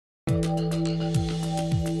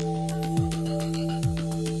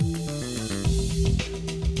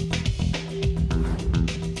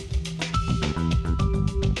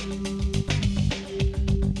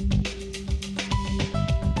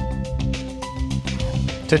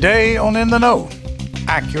Today on In the Know,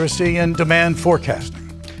 accuracy in demand forecasting.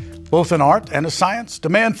 Both an art and a science,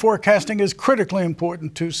 demand forecasting is critically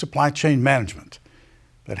important to supply chain management.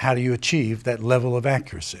 But how do you achieve that level of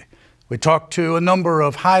accuracy? We talked to a number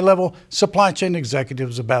of high-level supply chain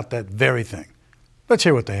executives about that very thing. Let's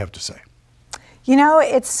hear what they have to say. You know,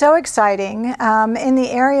 it's so exciting. In the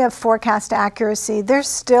area of forecast accuracy, there's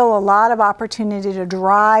still a lot of opportunity to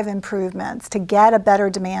drive improvements, to get a better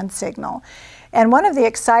demand signal. And one of the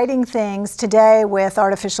exciting things today with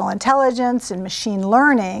artificial intelligence and machine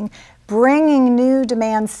learning, bringing new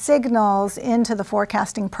demand signals into the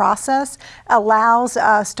forecasting process allows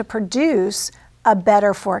us to produce a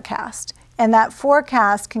better forecast. And that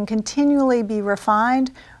forecast can continually be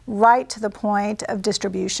refined right to the point of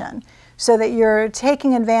distribution, so that you're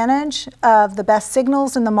taking advantage of the best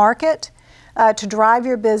signals in the market to drive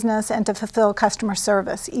your business and to fulfill customer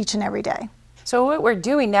service each and every day. So what we're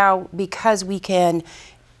doing now, because we can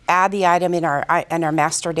add the item in our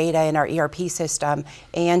master data in our ERP system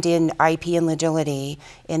and in IP and Logility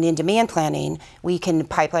and in demand planning, we can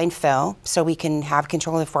pipeline fill, so we can have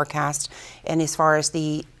control of the forecast. And as far as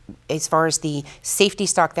the safety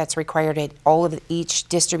stock that's required at all of each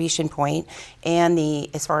distribution point, and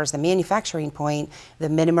as far as the manufacturing point, the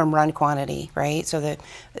minimum run quantity, right? So the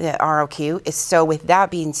ROQ is, so with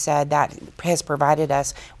that being said, that has provided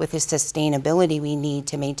us with the sustainability we need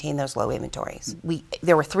to maintain those low inventories.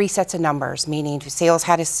 There were 3 sets of numbers, meaning sales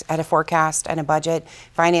had a forecast and a budget,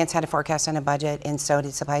 finance had a forecast and a budget, and so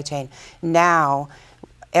did supply chain. Now,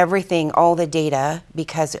 everything, all the data,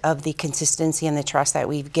 because of the consistency and the trust that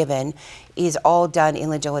we've given, is all done in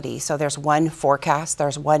Logility. So there's one forecast,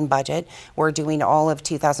 there's one budget. We're doing all of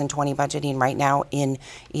 2020 budgeting right now in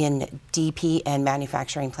DP and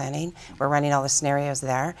manufacturing planning. We're running all the scenarios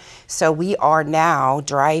there. So we are now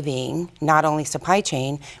driving not only supply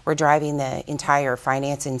chain, we're driving the entire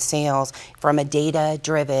finance and sales from a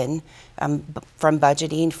data-driven, from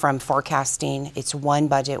budgeting, from forecasting. It's one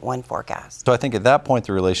budget, one forecast. So I think at that point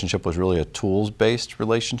the relationship was really a tools-based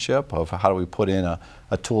relationship of how do we put in a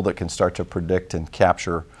tool that can start to predict and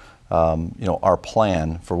capture our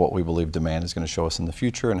plan for what we believe demand is going to show us in the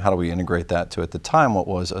future, and how do we integrate that to, at the time, what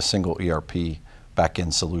was a single ERP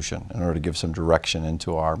back-end solution in order to give some direction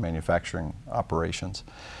into our manufacturing operations.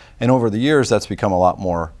 And over the years that's become a lot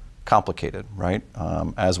more complicated, right?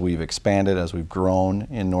 As we've expanded, as we've grown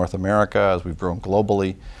in North America, as we've grown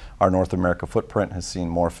globally, our North America footprint has seen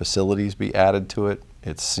more facilities be added to it.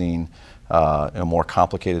 It's seen more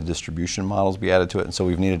complicated distribution models be added to it, and so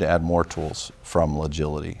we've needed to add more tools from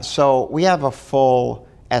Logility. So we have a full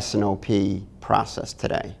S&OP process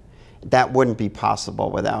today. That wouldn't be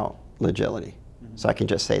possible without Logility. So I can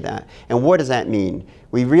just say that. And what does that mean?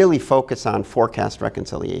 We really focus on forecast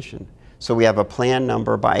reconciliation. So we have a plan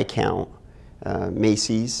number by account,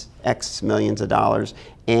 Macy's, X millions of dollars,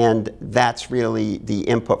 and that's really the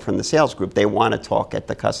input from the sales group. They want to talk at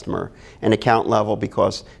the customer and account level,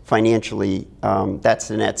 because financially that's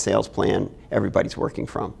the net sales plan everybody's working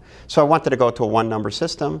from. So I wanted to go to a one-number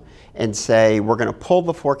system and say we're going to pull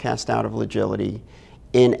the forecast out of Logility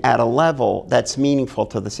at a level that's meaningful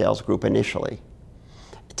to the sales group initially,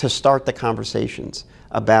 to start the conversations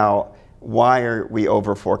about why are we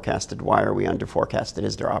over forecasted, why are we under forecasted,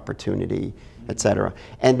 is there opportunity, etc.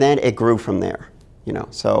 And then it grew from there.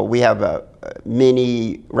 So we have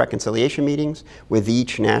mini reconciliation meetings with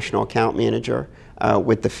each national account manager,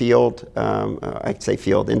 with the field, I'd say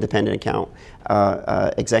field independent account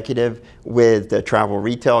executive, with the travel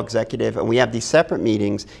retail executive, and we have these separate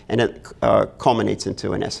meetings, and it culminates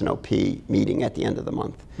into an S&OP meeting at the end of the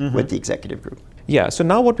month with the executive group. Yeah, so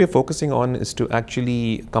now what we're focusing on is to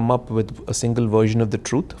actually come up with a single version of the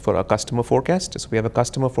truth for our customer forecast. So we have a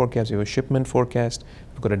customer forecast, we have a shipment forecast,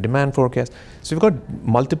 we've got a demand forecast. So we've got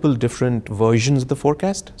multiple different versions of the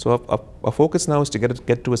forecast. So our focus now is to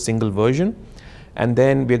get to a single version, and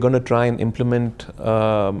then we're going to try and implement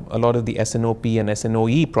a lot of the S&OP and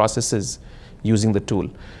S&OE processes using the tool.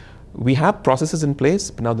 We have processes in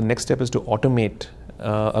place, but now the next step is to automate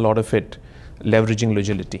a lot of it, leveraging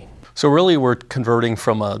Logility. So really we're converting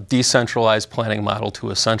from a decentralized planning model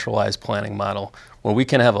to a centralized planning model, where we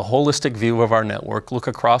can have a holistic view of our network, look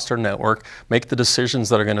across our network, make the decisions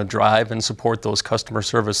that are going to drive and support those customer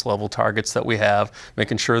service level targets that we have,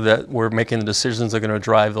 making sure that we're making the decisions that are going to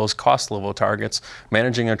drive those cost level targets,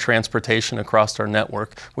 managing our transportation across our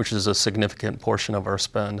network, which is a significant portion of our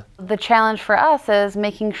spend. The challenge for us is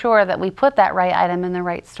making sure that we put that right item in the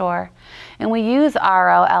right store. And we use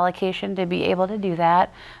RO allocation to be able to do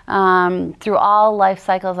that through all life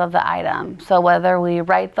cycles of the item. So whether we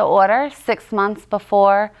write the order 6 months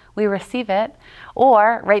before we receive it,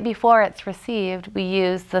 or right before it's received, we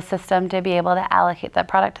use the system to be able to allocate that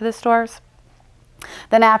product to the stores.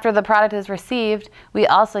 Then after the product is received, we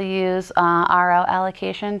also use RO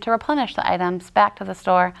allocation to replenish the items back to the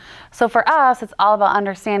store. So for us, it's all about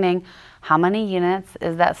understanding how many units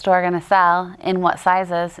is that store going to sell, in what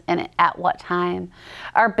sizes, and at what time.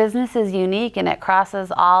 Our business is unique and it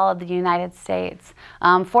crosses all of the United States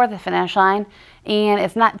for the finish line. And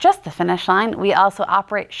it's not just the finish line, we also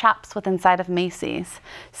operate shops within inside of Macy's.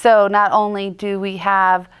 So not only do we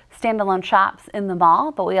have standalone shops in the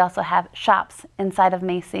mall, but we also have shops inside of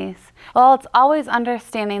Macy's. Well, it's always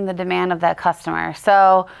understanding the demand of that customer.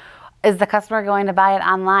 So is the customer going to buy it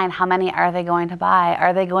online? How many are they going to buy?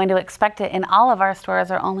 Are they going to expect it in all of our stores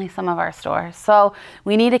or only some of our stores? So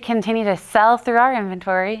we need to continue to sell through our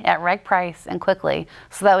inventory at right price and quickly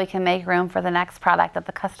so that we can make room for the next product that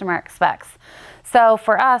the customer expects. So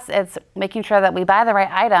for us, it's making sure that we buy the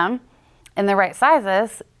right item in the right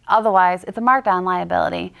sizes. Otherwise, it's a markdown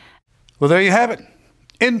liability. Well, there you have it.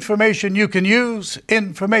 Information you can use,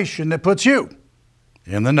 information that puts you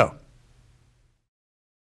in the know.